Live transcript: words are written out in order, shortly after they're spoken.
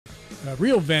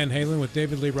real Van Halen with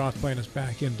David Lee Roth playing us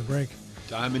back into the break.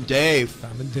 Diamond Dave.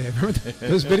 Diamond Dave. Remember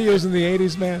those videos in the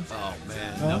 80s, man? Oh,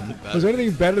 man. Nothing better. Was there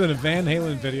anything better than a Van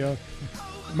Halen video?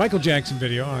 Michael Jackson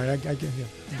video. All right, I get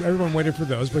everyone waited for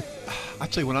those, but I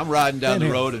tell you, when I'm riding down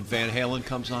the road and Van Halen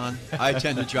comes on, I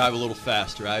tend to drive a little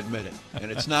faster. I admit it,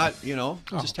 and it's not, it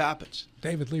just happens.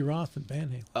 David Lee Roth and Van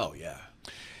Halen. Oh yeah.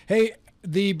 Hey,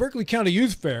 the Berkeley County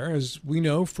Youth Fair, as we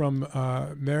know from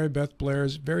Mary Beth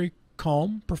Blair's very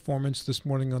calm performance this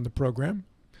morning on the program.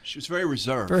 She was very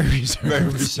reserved. Very reserved. Very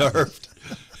reserved.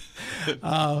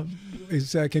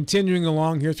 Is continuing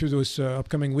along here through this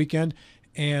upcoming weekend.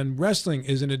 And wrestling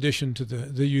is in addition to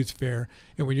the youth fair.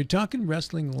 And when you're talking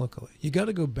wrestling locally, you got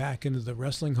to go back into the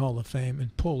Wrestling Hall of Fame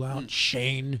and pull out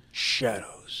Shane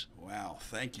Shadows. Wow,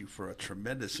 thank you for a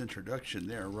tremendous introduction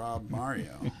there, Rob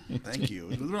Mario. Thank you.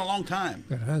 It's been a long time.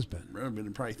 It has been. It's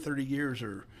been probably 30 years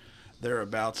or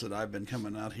thereabouts that I've been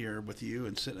coming out here with you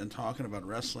and sitting and talking about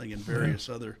wrestling and various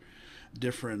other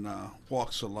different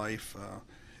walks of life.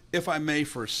 If I may,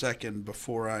 for a second,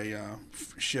 before I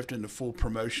shift into full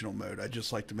promotional mode, I'd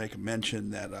just like to make a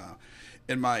mention that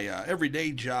in my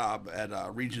everyday job at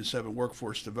Region 7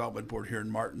 Workforce Development Board here in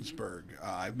Martinsburg,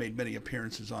 I've made many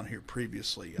appearances on here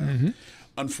previously.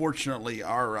 Unfortunately,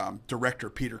 our director,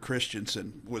 Peter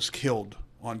Christensen, was killed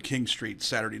on King Street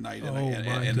Saturday night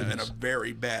in a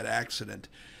very bad accident.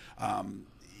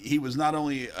 He was not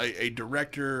only a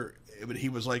director, but he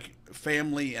was like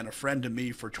family and a friend to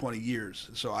me for 20 years.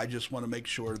 So I just want to make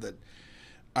sure that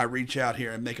I reach out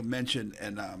here and make a mention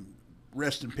and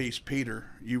rest in peace, Peter.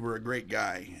 You were a great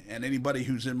guy. And anybody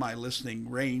who's in my listening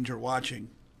range or watching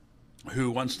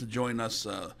who wants to join us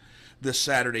this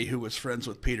Saturday who was friends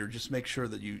with Peter, just make sure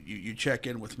that you check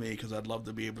in with me, because I'd love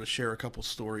to be able to share a couple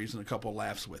stories and a couple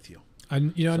laughs with you. I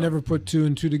never put two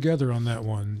and two together on that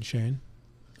one, Shane.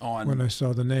 When I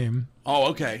saw the name. Oh,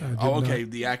 okay.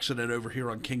 The accident over here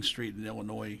on King Street in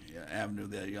Illinois Avenue,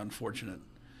 the unfortunate.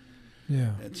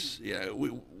 Yeah.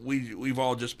 We've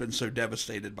all just been so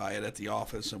devastated by it at the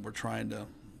office, and we're trying to,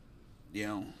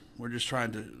 we're just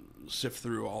trying to sift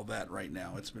through all that right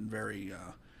now. It's been very,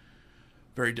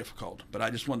 very difficult. But I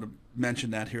just wanted to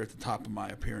mention that here at the top of my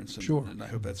appearance, and, sure. And I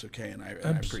hope that's okay, and I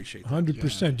appreciate that.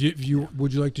 100%.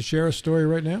 Would you like to share a story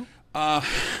right now?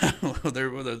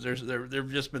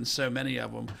 There've just been so many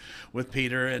of them with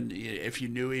Peter, and if you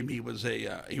knew him, he was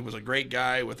a great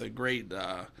guy with a great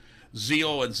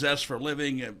zeal and zest for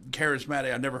living,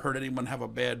 charismatic. I never heard anyone have a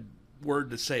bad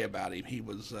word to say about him. He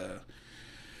was a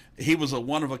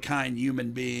one-of-a-kind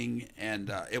human being,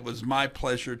 and it was my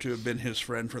pleasure to have been his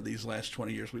friend for these last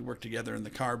 20 years. We worked together in the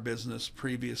car business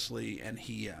previously, and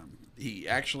he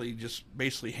actually just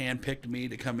basically handpicked me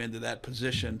to come into that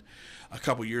position a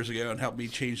couple years ago and helped me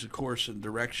change the course and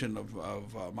direction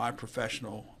of my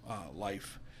professional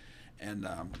life. And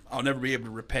I'll never be able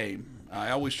to repay him.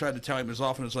 I always tried to tell him as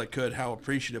often as I could how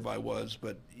appreciative I was,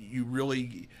 but you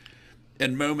really,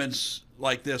 in moments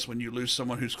like this, when you lose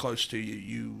someone who's close to you,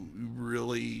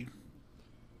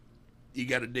 you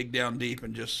got to dig down deep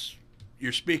and just,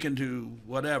 you're speaking to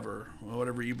whatever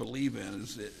you believe in.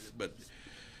 But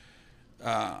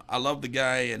I love the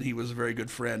guy, and he was a very good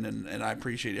friend, and I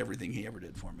appreciate everything he ever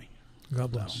did for me.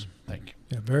 God bless. Thank you.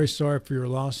 Yeah, very sorry for your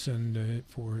loss and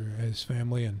for his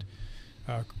family. And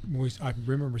I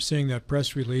remember seeing that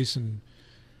press release, and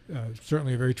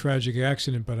certainly a very tragic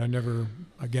accident, but I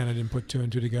didn't put two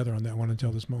and two together on that one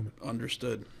until this moment.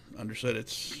 Understood.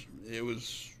 It's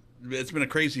been a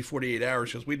crazy 48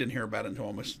 hours, because we didn't hear about it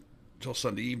until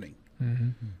Sunday evening.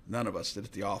 Mm-hmm. None of us did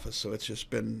at the office, so it's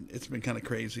been kind of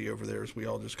crazy over there as we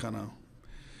all just kind of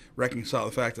reconcile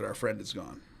the fact that our friend is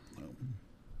gone.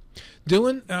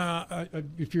 Dylan,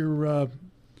 if you're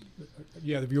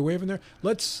waving there,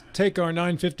 let's take our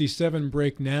 9:57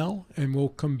 break now, and we'll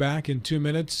come back in 2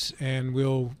 minutes, and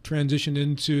we'll transition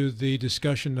into the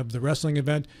discussion of the wrestling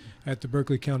event at the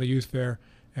Berkeley County Youth Fair,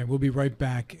 and we'll be right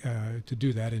back to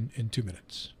do that in 2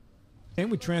 minutes. And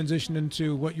we transition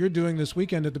into what you're doing this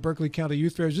weekend at the Berkeley County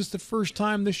Youth Fair. Is this the first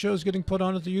time this show is getting put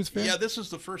on at the Youth Fair? Yeah, this is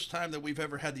the first time that we've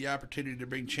ever had the opportunity to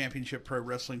bring Championship Pro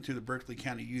Wrestling to the Berkeley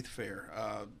County Youth Fair.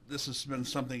 This has been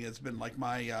something that's been like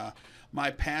my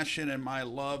passion and my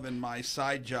love and my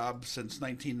side job since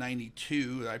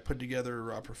 1992. I put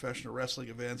together professional wrestling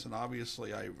events, and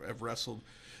obviously I've wrestled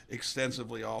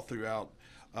extensively all throughout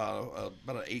about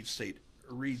an 8-state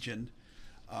region.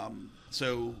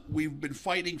 So we've been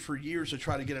fighting for years to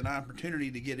try to get an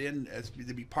opportunity to get in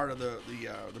to be part of the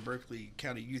Berkeley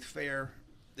County Youth Fair.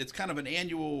 it's kind of an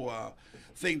annual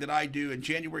thing that I do in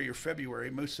January or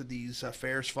February. Most of these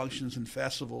fairs, functions, and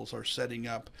festivals are setting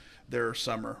up their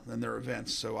summer and their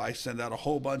events. So I send out a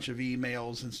whole bunch of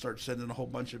emails and start sending a whole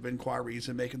bunch of inquiries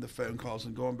and making the phone calls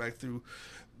and going back through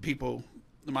people,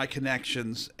 my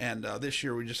connections. And this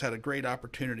year we just had a great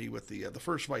opportunity with the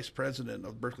first vice president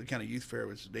of Berkeley County Youth Fair.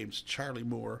 His name's Charlie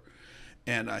Moore.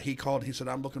 And he called. He said,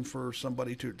 "I'm looking for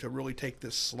somebody to really take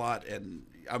this slot, and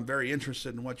I'm very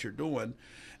interested in what you're doing."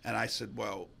 And I said,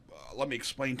 "Well, let me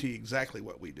explain to you exactly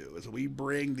what we do. Is we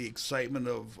bring the excitement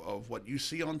of what you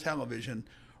see on television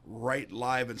right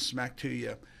live and smack to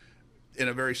you in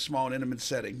a very small and intimate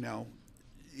setting." Now,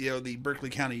 the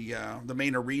Berkeley County, the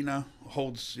main arena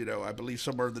holds, I believe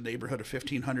somewhere in the neighborhood of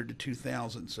 1,500 to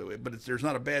 2,000. So, there's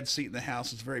not a bad seat in the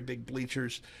house. It's very big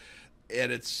bleachers,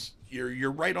 and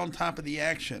you're right on top of the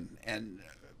action. And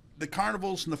the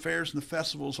carnivals and the fairs and the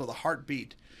festivals are the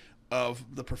heartbeat of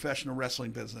the professional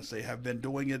wrestling business. They have been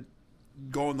doing it,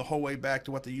 going the whole way back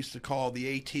to what they used to call the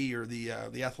AT, or the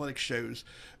athletic shows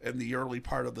in the early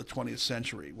part of the 20th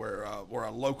century, where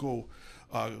a local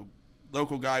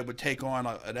guy would take on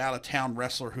an out-of-town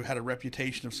wrestler who had a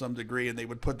reputation of some degree, and they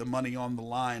would put the money on the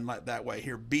line like that way.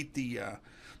 Here, beat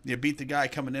the guy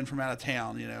coming in from out of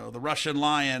town, the Russian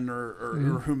Lion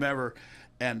or whomever.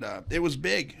 And it was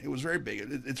big. It was very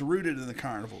big. It's rooted in the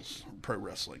carnivals, pro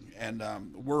wrestling. And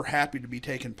we're happy to be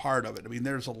taking part of it. I mean,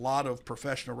 there's a lot of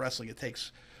professional wrestling. It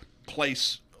takes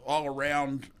place all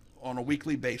around on a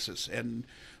weekly basis. And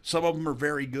some of them are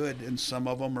very good and some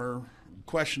of them are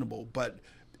questionable. But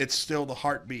it's still the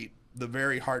heartbeat, the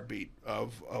very heartbeat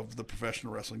of the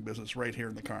professional wrestling business right here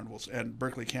in the carnivals. And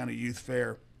Berkeley County Youth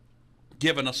Fair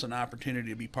giving us an opportunity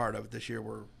to be part of it this year.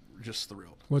 We're just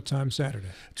thrilled. What time Saturday?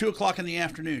 2:00 in the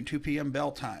afternoon, 2 p.m.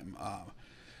 bell time.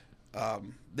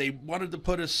 They wanted to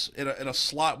put us in a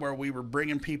slot where we were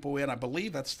bringing people in. I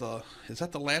believe is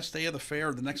that the last day of the fair,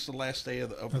 or the next to the last day of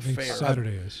the fair?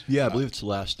 Saturday is. Yeah, I believe it's the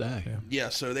last day. Yeah,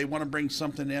 so they want to bring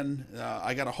something in.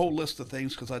 I got a whole list of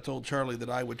things because I told Charlie that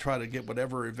I would try to get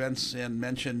whatever events in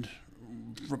mentioned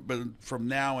from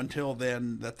now until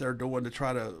then that they're doing, to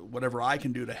try to whatever I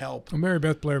can do to help. Well, Mary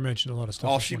Beth Blair mentioned a lot of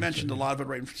stuff. Oh, she mentioned a lot of it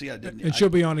right. See, I didn't. And she'll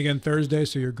be on again Thursday,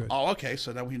 so you're good. Oh, okay.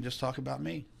 So now we can just talk about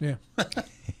me. Yeah.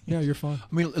 Yeah, you're fine.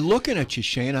 I mean, looking at you,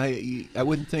 Shane, I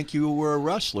wouldn't think you were a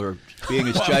wrestler, being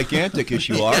as gigantic as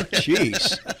you are.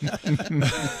 Jeez.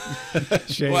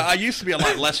 Well, I used to be a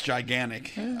lot less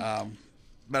gigantic.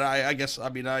 But I guess, I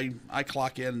mean, I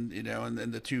clock in,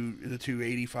 in the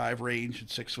 285 range at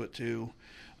 6'2".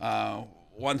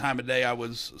 One time a day I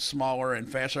was smaller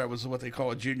and faster. I was what they call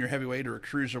a junior heavyweight or a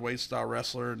cruiserweight style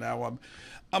wrestler. Now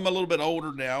I'm a little bit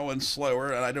older now and slower,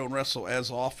 and I don't wrestle as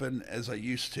often as I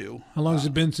used to. How long has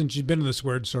it been since you've been in the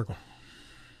squared circle?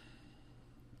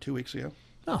 2 weeks ago.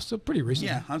 Oh, still pretty recent.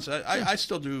 Yeah, I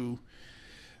still do.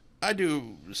 I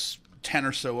do 10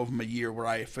 or so of them a year where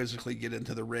I physically get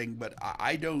into the ring, but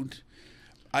I don't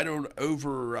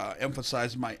over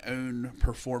emphasize my own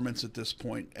performance at this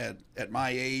point. At my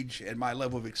age and my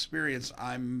level of experience,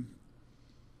 I'm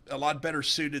a lot better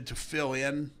suited to fill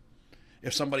in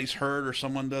if somebody's hurt or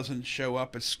someone doesn't show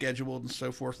up as scheduled and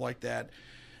so forth like that.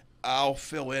 I'll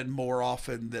fill in more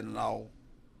often than I'll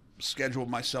schedule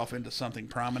myself into something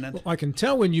prominent. Well, I can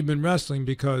tell when you've been wrestling,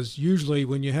 because usually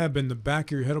when you have been, the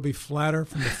back of your head will be flatter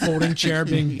from the folding chair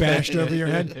being bashed over your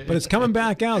head. But it's coming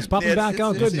back out. It's popping back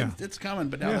out good now. It's coming,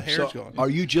 but now the hair's gone. Are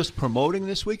you just promoting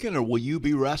this weekend, or will you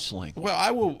be wrestling? Well,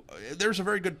 I will. There's a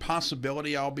very good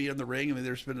possibility I'll be in the ring. I mean,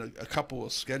 there's been a couple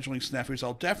of scheduling snafus.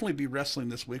 I'll definitely be wrestling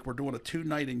this week. We're doing a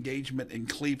 2-night engagement in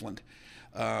Cleveland.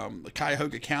 The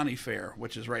Cuyahoga County Fair,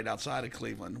 which is right outside of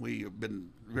Cleveland. We have been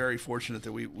very fortunate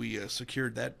that we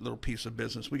secured that little piece of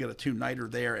business. We got a 2-nighter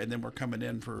there, and then we're coming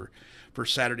in for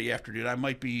Saturday afternoon. I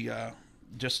might be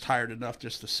just tired enough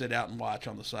just to sit out and watch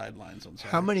on the sidelines on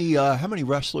Saturday. How many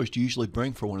wrestlers do you usually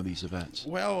bring for one of these events?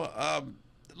 Well,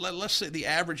 let's say the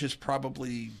average is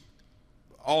probably,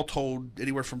 all told,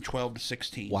 anywhere from 12 to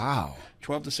 16. Wow.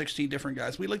 12 to 16 different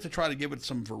guys. We like to try to give it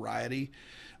some variety.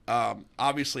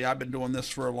 Obviously, I've been doing this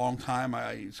for a long time.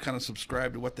 I kind of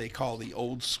subscribe to what they call the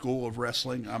old school of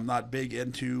wrestling. I'm not big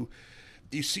into.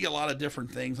 You see a lot of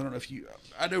different things. I don't know if you.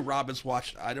 I know Rob has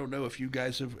watched. I don't know if you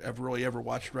guys have really ever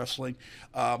watched wrestling,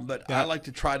 but yeah. I like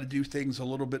to try to do things a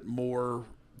little bit more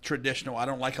traditional. I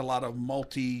don't like a lot of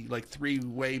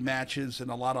three-way matches and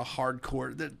a lot of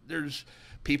hardcore. There's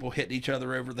people hitting each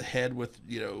other over the head with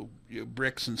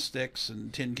bricks and sticks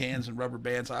and tin cans and rubber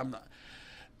bands. I'm not.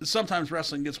 Sometimes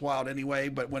wrestling gets wild anyway,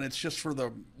 but when it's just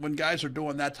when guys are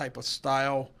doing that type of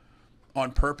style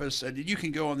on purpose, and you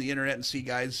can go on the internet and see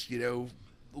guys,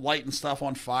 lighting stuff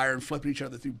on fire and flipping each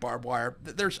other through barbed wire.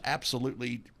 There's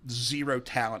absolutely zero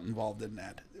talent involved in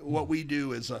that. What we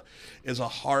do is a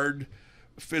hard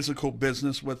physical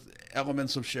business with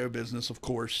elements of show business, of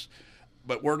course,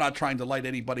 but we're not trying to light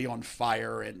anybody on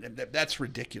fire, and that's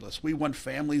ridiculous. We want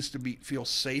families to feel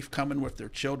safe coming with their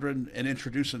children and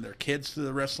introducing their kids to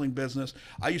the wrestling business.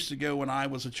 I used to go when I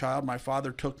was a child. My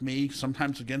father took me,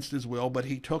 sometimes against his will, but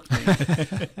he took me,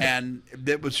 and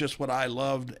it was just what I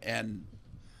loved. And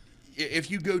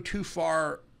if you go too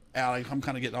far out, I'm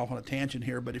kind of getting off on a tangent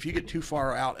here, but if you get too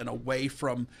far out and away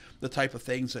from the type of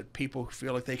things that people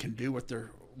feel like they can do with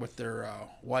their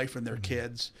wife and their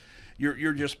kids,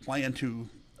 you're just playing to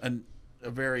a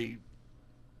very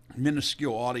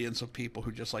minuscule audience of people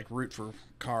who just like root for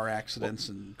car accidents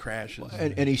and crashes.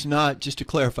 And he's not, just to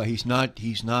clarify, he's not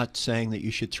saying that you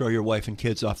should throw your wife and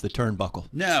kids off the turnbuckle.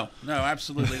 No,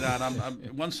 absolutely not.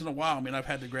 I'm once in a while. I mean, I've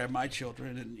had to grab my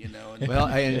children, and well,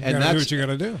 and that's what you got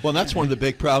to do. Well, that's one of the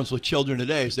big problems with children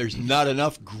today is there's not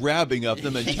enough grabbing of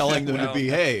them and telling them to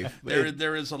behave.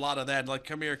 There is a lot of that. Like,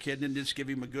 come here, kid, and just give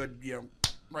him a good,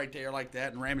 right there like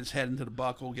that, and ram his head into the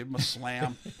buckle, give him a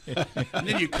slam. And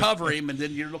then you cover him, and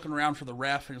then you're looking around for the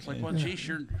ref, and it's like, well, geez,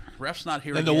 your ref's not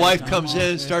here. And the wife comes in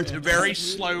and starts very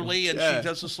slowly, and she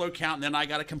does a slow count, and then I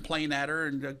got to complain at her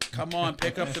and come on,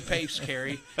 pick up the pace,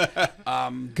 Carrie.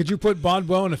 Could you put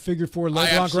Bodwell in a figure 4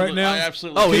 leg lock right now? I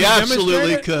absolutely. Oh, he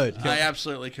absolutely could. I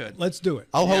absolutely could. Let's do it.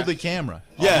 I'll hold the camera.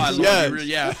 Yes,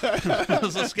 yeah.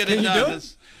 Let's get it done.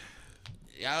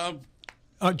 Yeah.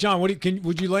 John,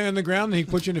 would you lay on the ground and he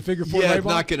put you in a figure 4 Yeah, leg it's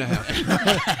lock? not going to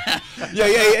happen. yeah.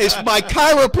 Is my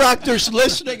chiropractor's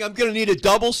listening? I'm going to need a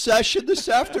double session this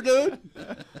afternoon.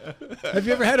 Have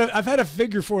you ever had I've had a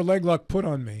figure 4 leg lock put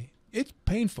on me. It's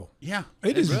painful. Yeah,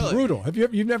 it is really brutal.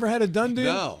 You've never had it done, dude?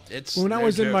 No, it's when I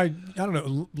was in my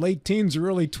late teens or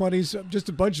early 20s, just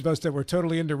a bunch of us that were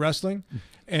totally into wrestling,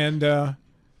 and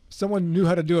someone knew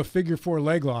how to do a figure 4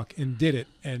 leg lock and did it,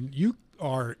 and you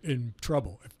are in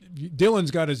trouble.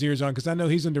 Dylan's got his ears on because I know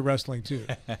he's into wrestling too.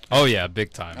 Oh yeah,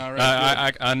 big time. All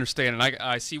right, I understand, and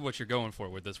I see what you're going for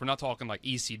with this. We're not talking like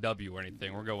ECW or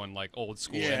anything. We're going like old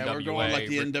school NWA. We're going like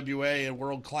the NWA and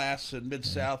World Class and Mid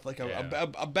South, like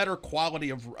a better quality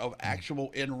of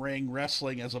actual in ring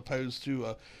wrestling as opposed to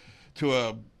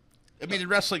a. I mean,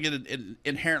 wrestling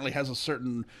inherently has a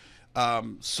certain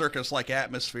circus like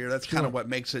atmosphere. That's kind of what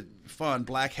makes it fun.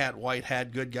 Black hat, white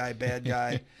hat, good guy, bad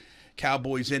guy.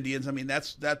 Cowboys, Indians. I mean,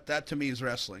 that to me is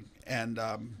wrestling, and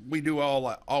we do all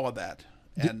of that.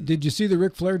 And did you see the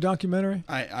Ric Flair documentary?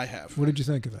 I have. What did you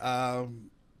think of it?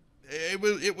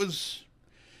 It was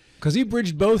because he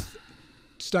bridged both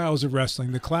styles of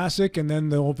wrestling, the classic and then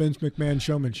the old Vince McMahon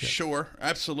showmanship. Sure,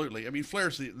 absolutely. I mean,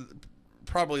 Flair's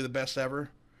probably the best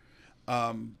ever.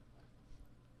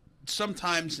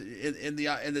 Sometimes in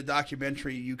the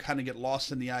documentary, you kind of get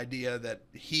lost in the idea that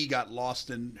he got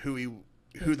lost in who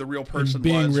the real person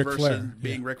was Ric versus Flair.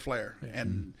 being Ric Flair. Yeah.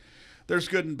 And there's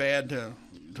good and bad to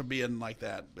being like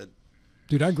that. But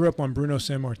dude, I grew up on Bruno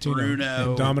Sammartino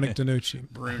and Dominic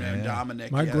DeNucci.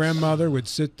 Dominic. My grandmother would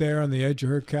sit there on the edge of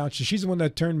her couch, and she's the one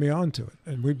that turned me on to it.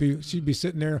 And she'd be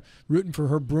sitting there rooting for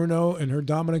her Bruno and her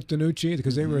Dominic DeNucci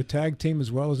because they were a tag team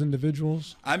as well as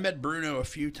individuals. I met Bruno a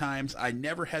few times. I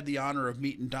never had the honor of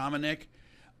meeting Dominic.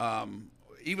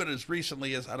 Even as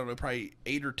recently as, I don't know, probably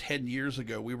 8 or 10 years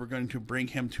ago, we were going to bring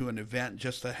him to an event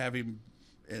just to have him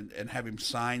and have him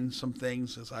sign some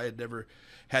things, as I had never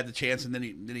had the chance. And then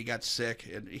he got sick,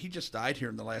 and he just died here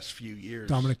in the last few years.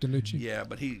 Dominic DeNucci. Yeah,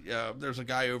 but there's a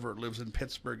guy over lives in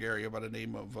Pittsburgh area by the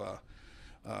name of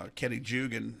Kenny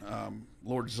Jugan,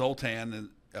 Lord Zoltan, and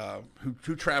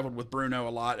who traveled with Bruno a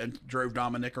lot and drove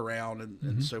Dominic around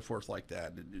and so forth like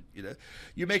that. And,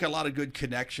 you make a lot of good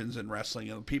connections in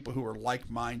wrestling, people who are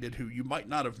like-minded, who you might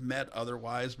not have met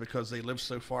otherwise because they live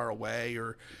so far away,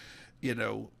 or,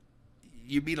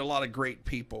 you meet a lot of great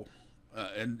people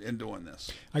in doing this.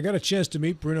 I got a chance to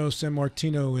meet Bruno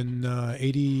Sammartino in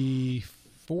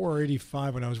 84 or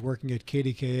 85 when I was working at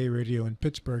KDKA Radio in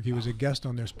Pittsburgh. He was a guest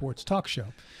on their sports talk show,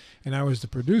 and I was the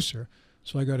producer.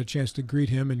 So I got a chance to greet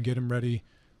him and get him ready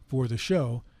for the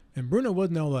show. And Bruno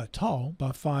wasn't all that tall,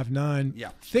 about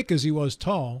 5'9", thick as he was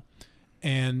tall,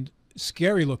 and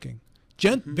scary looking.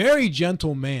 Very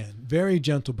gentle man, very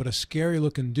gentle, but a scary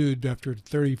looking dude after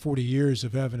 30, 40 years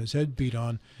of having his head beat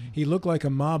on. He looked like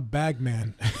a mob bag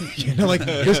man. This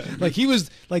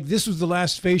was the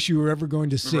last face you were ever going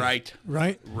to see. Right.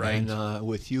 And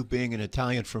with you being an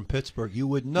Italian from Pittsburgh, you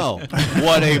would know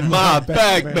what a mob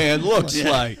bag man looks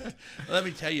like. Let me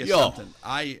tell you something.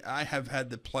 I have had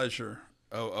the pleasure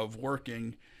of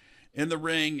working in the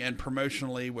ring and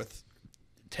promotionally with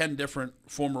 10 different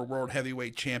former world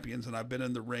heavyweight champions, and I've been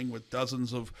in the ring with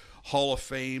dozens of Hall of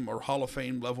Fame or Hall of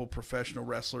Fame level professional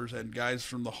wrestlers and guys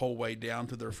from the whole way down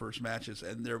to their first matches,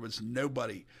 and there was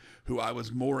nobody who I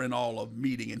was more in awe of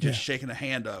meeting and just shaking a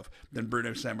hand of than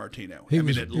Bruno Sammartino.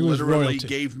 It literally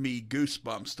gave me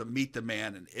goosebumps to meet the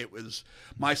man, and it was,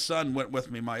 my son went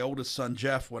with me. My oldest son,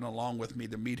 Jeff, went along with me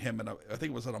to meet him, and I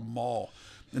think it was at a mall.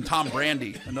 And Tom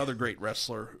Brandy, another great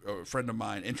wrestler, a friend of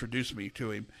mine, introduced me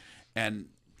to him, and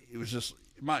it was just,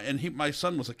 my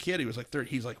son was a kid. He was like 30.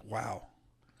 He's like, wow.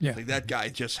 Yeah. Like, that guy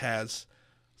just has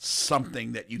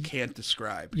something that you can't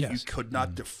describe. Yes. You could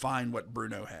not define what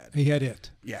Bruno had. He had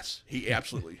it. Yes, he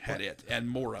absolutely had it, and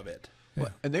more of it. Yeah.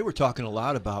 Well, and they were talking a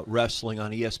lot about wrestling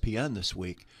on ESPN this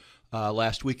week.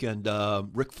 Last weekend,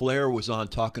 Ric Flair was on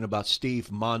talking about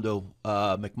Steve Mondo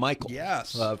McMichael.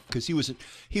 Yes, because he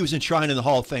was enshrined in the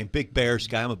Hall of Fame. Big Bears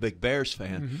guy. I'm a big Bears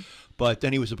fan. Mm-hmm. But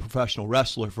then he was a professional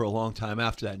wrestler for a long time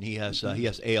after that, and he has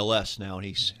ALS now, and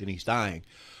he's dying.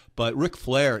 But Ric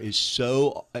Flair is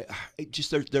so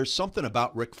there's something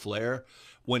about Ric Flair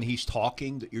when he's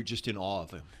talking that you're just in awe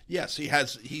of him. Yes,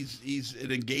 he's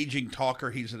an engaging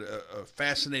talker. He's a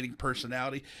fascinating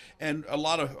personality, and a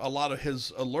lot of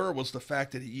his allure was the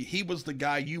fact that he was the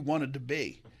guy you wanted to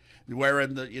be,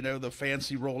 wearing the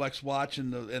fancy Rolex watch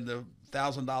and the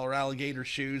 $1,000 alligator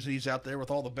shoes. He's out there with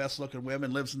all the best looking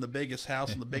women, lives in the biggest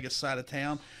house on the biggest side of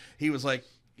town. He was like,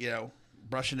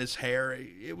 brushing his hair.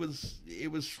 It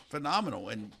was phenomenal,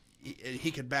 and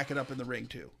he could back it up in the ring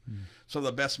too. Some of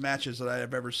the best matches that I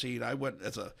have ever seen. I went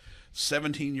as a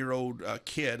 17-year-old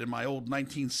kid in my old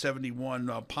 1971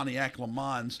 Pontiac Le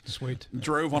Mans. Sweet.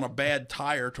 Drove on a bad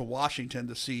tire to Washington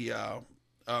to see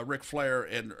Ric Flair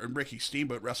and Ricky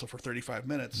Steamboat wrestle for 35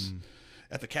 minutes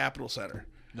at the Capitol Center.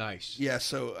 Nice. Yeah,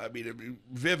 so I mean,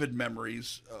 vivid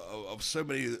memories of so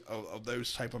many of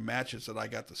those type of matches that I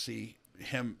got to see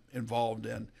him involved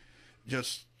in,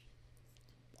 just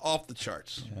off the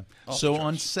charts. Yeah. So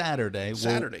on Saturday,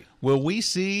 will we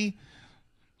see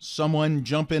someone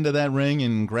jump into that ring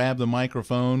and grab the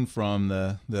microphone from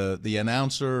the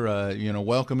announcer,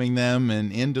 welcoming them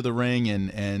and into the ring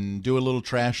and do a little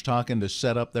trash talking to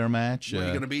set up their match? Are you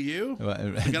going to be you?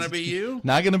 Going to be you?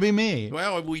 Not going to be me.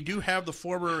 Well, we do have the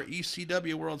former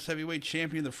ECW World Heavyweight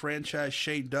Champion, the franchise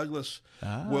Shane Douglas,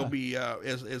 will be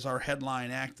is our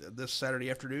headline act this Saturday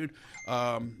afternoon.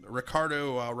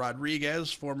 Ricardo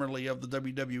Rodriguez, formerly of the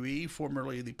WWE,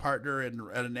 formerly the partner and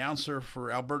announcer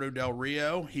for Alberto Del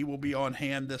Rio, he will be on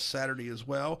hand this Saturday as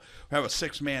well. We have a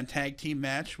 6-man tag team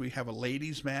match. We have a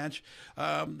ladies match.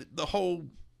 The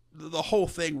whole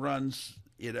thing runs,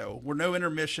 we're no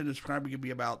intermission. It's probably going to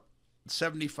be about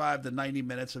 75 to 90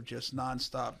 minutes of just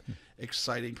nonstop,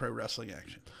 exciting pro wrestling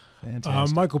action.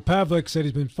 Fantastic. Michael Pavlik said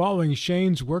he's been following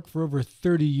Shane's work for over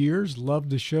 30 years. Loved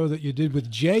the show that you did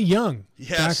with Jay Young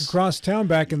back across town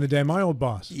back in the day, my old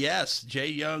boss. Yes, Jay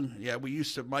Young. Yeah,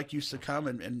 Mike used to come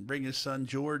and bring his son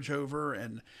George over,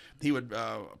 and he would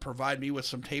provide me with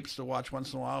some tapes to watch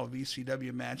once in a while of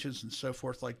ECW matches and so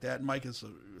forth like that. Mike,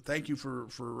 thank you for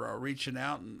reaching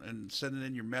out and sending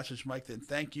in your message, Mike. Then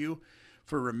thank you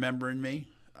for remembering me.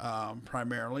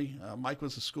 Primarily, Mike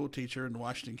was a school teacher in the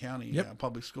Washington County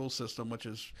public school system, which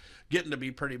is getting to be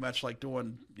pretty much like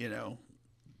doing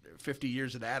 50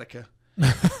 years at Attica.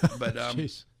 But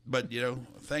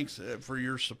thanks for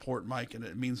your support, Mike, and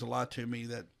it means a lot to me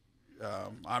that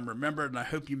I'm remembered, and I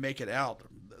hope you make it out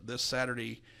this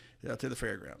Saturday to the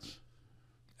fairgrounds.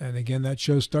 And again, that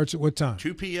show starts at what time?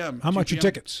 2 p.m. How much are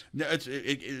tickets? No,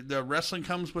 the wrestling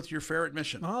comes with your fair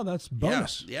admission. Oh, that's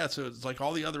bonus. Yeah, so it's like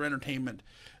all the other entertainment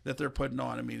that they're putting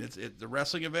on. I mean, the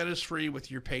wrestling event is free with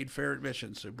your paid fair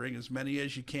admission, so bring as many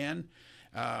as you can.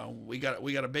 We got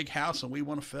a big house, and we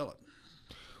want to fill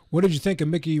it. What did you think of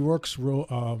Mickey Rourke's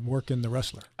work in The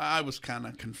Wrestler? I was kind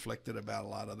of conflicted about a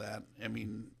lot of that. I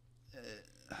mean,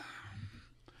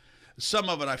 some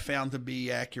of it I found to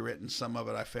be accurate, and some of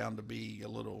it I found to be a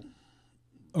little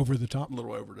over the top.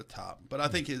 But I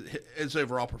think his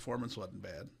overall performance wasn't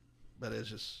bad. But it's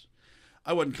just,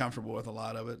 I wasn't comfortable with a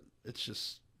lot of it. It's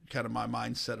just kind of my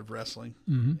mindset of wrestling,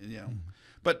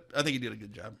 But I think he did a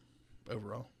good job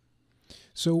overall.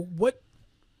 So what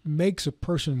makes a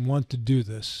person want to do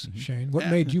this, Shane? What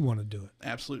made you want to do it?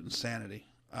 Absolute insanity.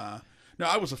 No,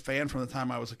 I was a fan from the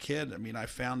time I was a kid. I mean, I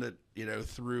found it,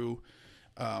 through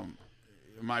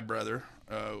my brother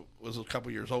was a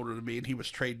couple years older than me, and he was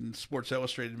trading Sports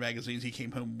Illustrated magazines. He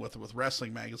came home with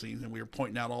wrestling magazines, and we were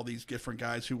pointing out all these different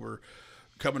guys who were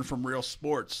coming from Real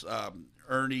Sports.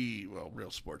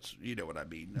 Real Sports, you know what I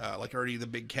mean. Like Ernie the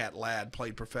Big Cat Ladd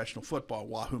played professional football.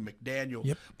 Wahoo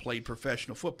McDaniel played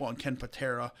professional football, and Ken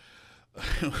Patera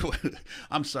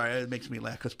I'm sorry, it makes me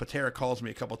laugh because Patera calls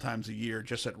me a couple times a year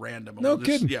just at random. No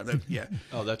kidding. Yeah.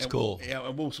 Oh, that's and cool.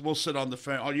 We'll sit on the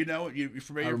phone. Oh, you know, you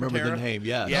familiar I with remember Patera? the name.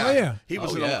 Yeah. Yeah. Oh, yeah. He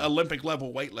was an Olympic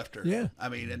level weightlifter. Yeah. I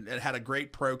mean, and had a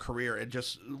great pro career, and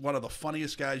just one of the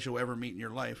funniest guys you'll ever meet in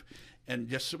your life. And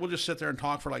we'll just sit there and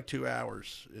talk for like 2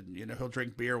 hours, and he'll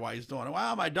drink beer while he's doing it.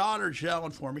 Wow, my daughter's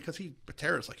yelling for me because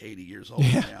Patera's like 80 years old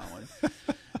now. And,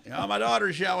 my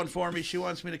daughter's yelling for me. She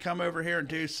wants me to come over here and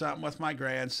do something with my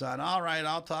grandson. All right,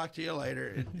 I'll talk to you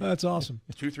later. That's awesome.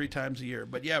 2-3 times a year.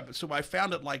 But yeah, so I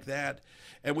found it like that,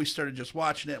 and we started just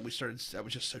watching it. And I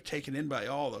was just so taken in by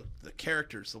all the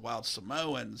characters, the Wild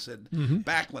Samoans and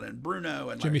Backlund and Bruno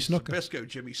and Jimmy like Snuka. Sabisco,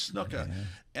 Jimmy Snuka,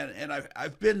 and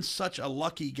I've been such a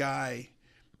lucky guy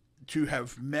to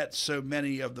have met so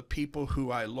many of the people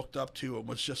who I looked up to and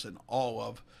was just in awe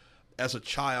of as a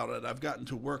child, and I've gotten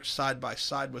to work side by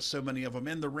side with so many of them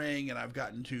in the ring, and I've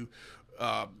gotten to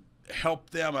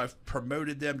help them. I've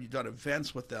promoted them, done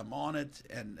events with them on it,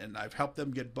 and I've helped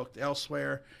them get booked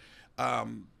elsewhere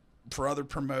for other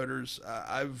promoters.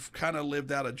 I've kind of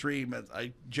lived out a dream.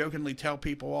 I jokingly tell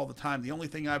people all the time, the only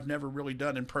thing I've never really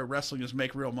done in pro wrestling is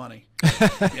make real money.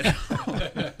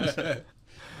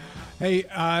 Hey,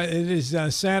 it is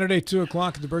Saturday, 2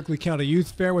 o'clock at the Berkeley County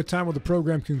Youth Fair. What time will the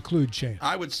program conclude, Shane?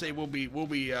 I would say we'll be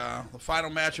the final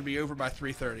match will be over by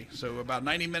 3:30. So about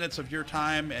 90 minutes of your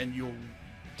time, and you'll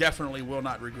definitely will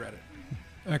not regret it.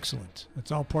 Excellent.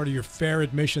 That's all part of your fair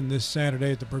admission this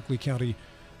Saturday at the Berkeley County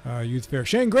Youth Fair.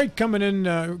 Shane, great coming in.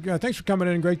 Thanks for coming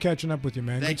in. Great catching up with you,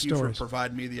 man. Thank Good you stories. for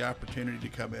providing me the opportunity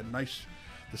to come in. Nice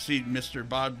to see Mr.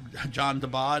 John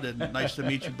DeBod, and nice to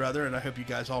meet you, brother, and I hope you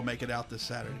guys all make it out this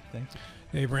Saturday. Thank you.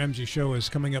 Dave Ramsey Show is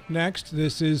coming up next.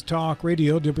 This is Talk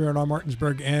Radio, WRNR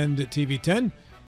Martinsburg and TV 10.